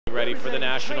Ready for the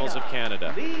Nationals of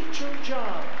Canada.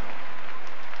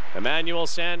 Emmanuel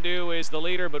Sandhu is the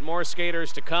leader, but more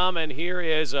skaters to come, and here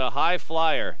is a high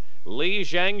flyer, Li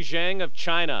Chengjiang of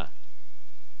China.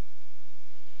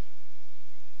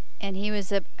 And he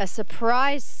was a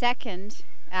surprise second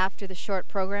after the short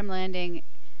program, landing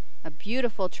a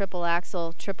beautiful triple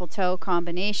axel, triple toe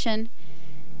combination.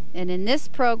 And in this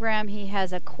program, he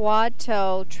has a quad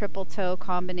toe, triple toe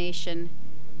combination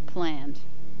planned.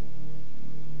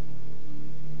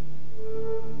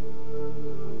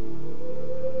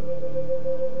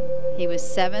 He was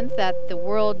 7th at the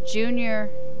World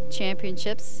Junior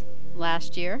Championships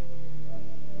last year.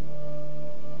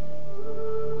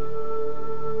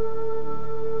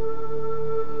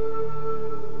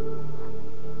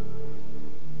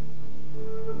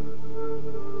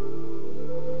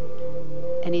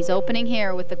 And he's opening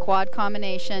here with the quad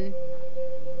combination.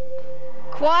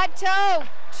 Quad toe,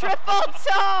 triple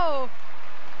toe.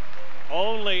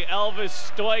 Only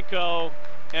Elvis Stoyko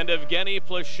and Evgeny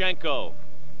Plushenko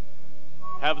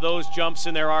have those jumps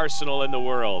in their arsenal in the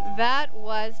world. That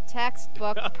was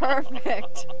textbook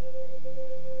perfect.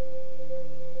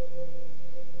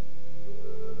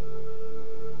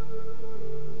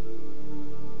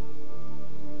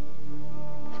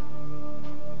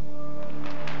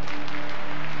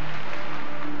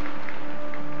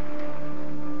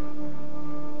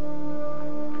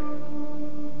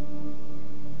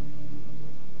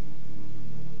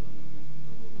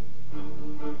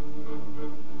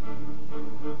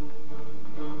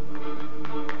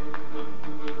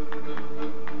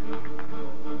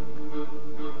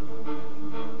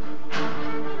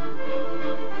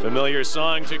 Familiar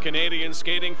song to Canadian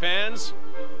skating fans?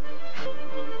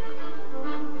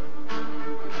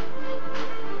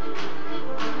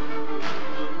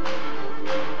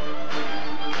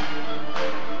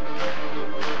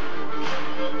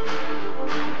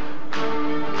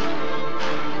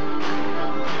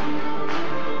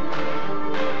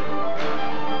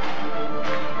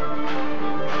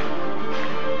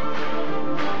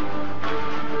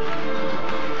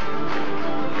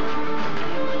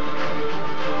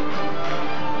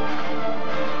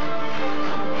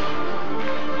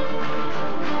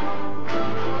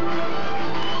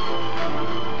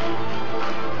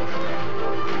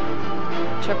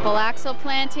 Triple axel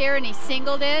plant here, and he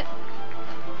singled it.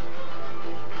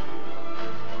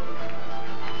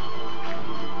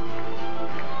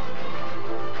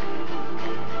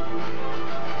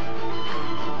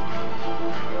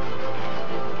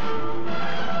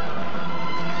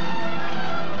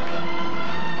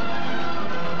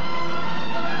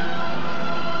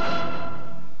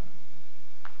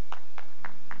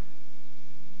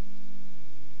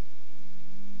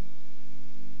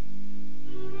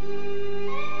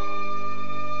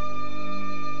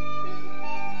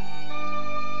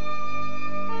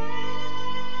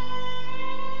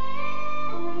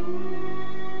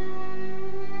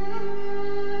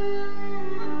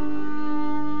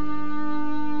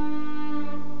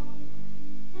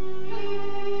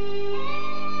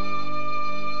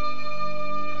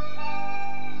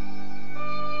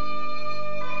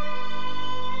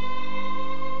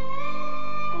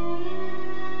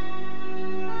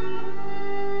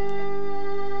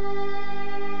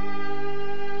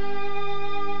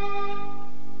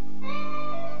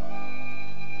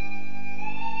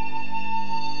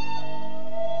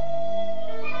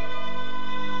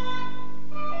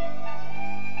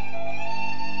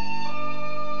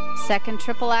 Second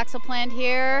triple axel planned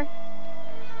here,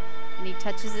 and he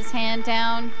touches his hand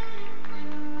down.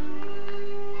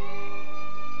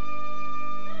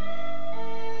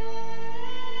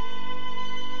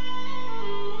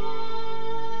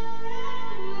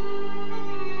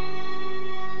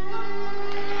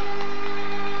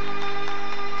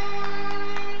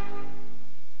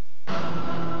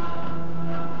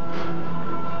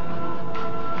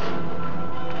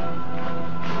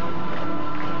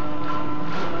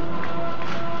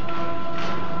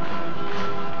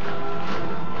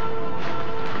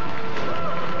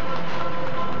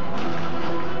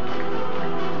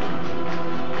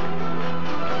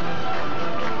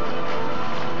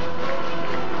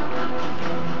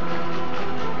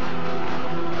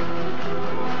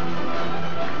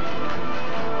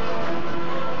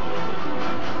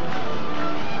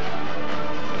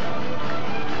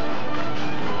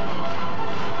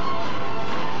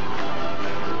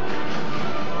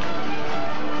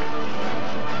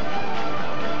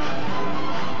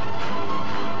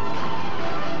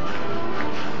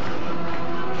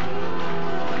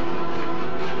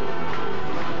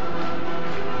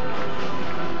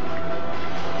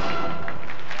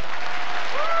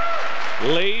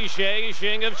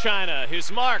 Jiangjing of China.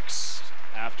 His marks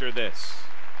after this.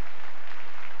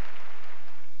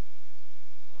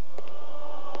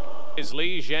 Is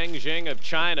Li Jiangjing of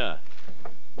China.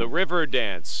 The river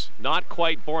dance. Not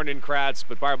quite born in Kratz,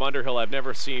 but Barb Underhill, I've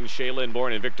never seen Shaylin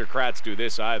Bourne and Victor Kratz do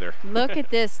this either. Look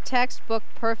at this textbook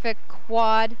perfect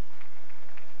quad.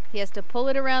 He has to pull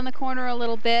it around the corner a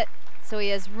little bit, so he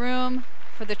has room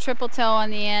for the triple toe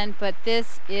on the end, but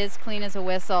this is clean as a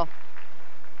whistle.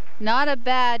 Not a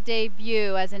bad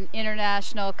debut as an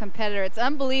international competitor. It's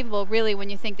unbelievable, really, when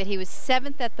you think that he was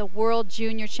 7th at the World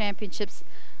Junior Championships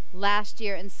last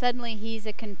year, and suddenly he's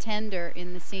a contender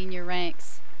in the senior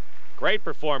ranks. Great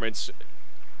performance,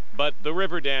 but the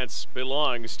river dance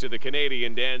belongs to the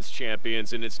Canadian dance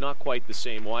champions, and it's not quite the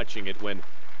same watching it when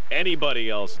anybody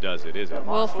else does it, is it?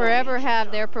 We'll forever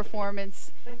have their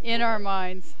performance in our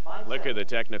minds. Look at the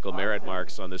technical merit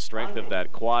marks on the strength of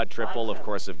that quad triple. Of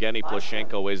course, Evgeny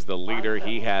Plushenko is the leader.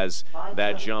 He has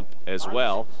that jump as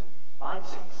well.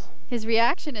 His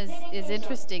reaction is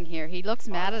interesting here. He looks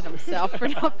mad at himself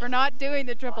for not doing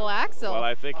the triple axel. Well,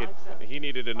 I think he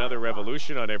needed another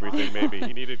revolution on everything, maybe.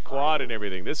 He needed quad and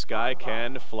everything. This guy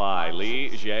can fly. Li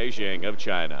Jiangjing of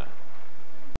China.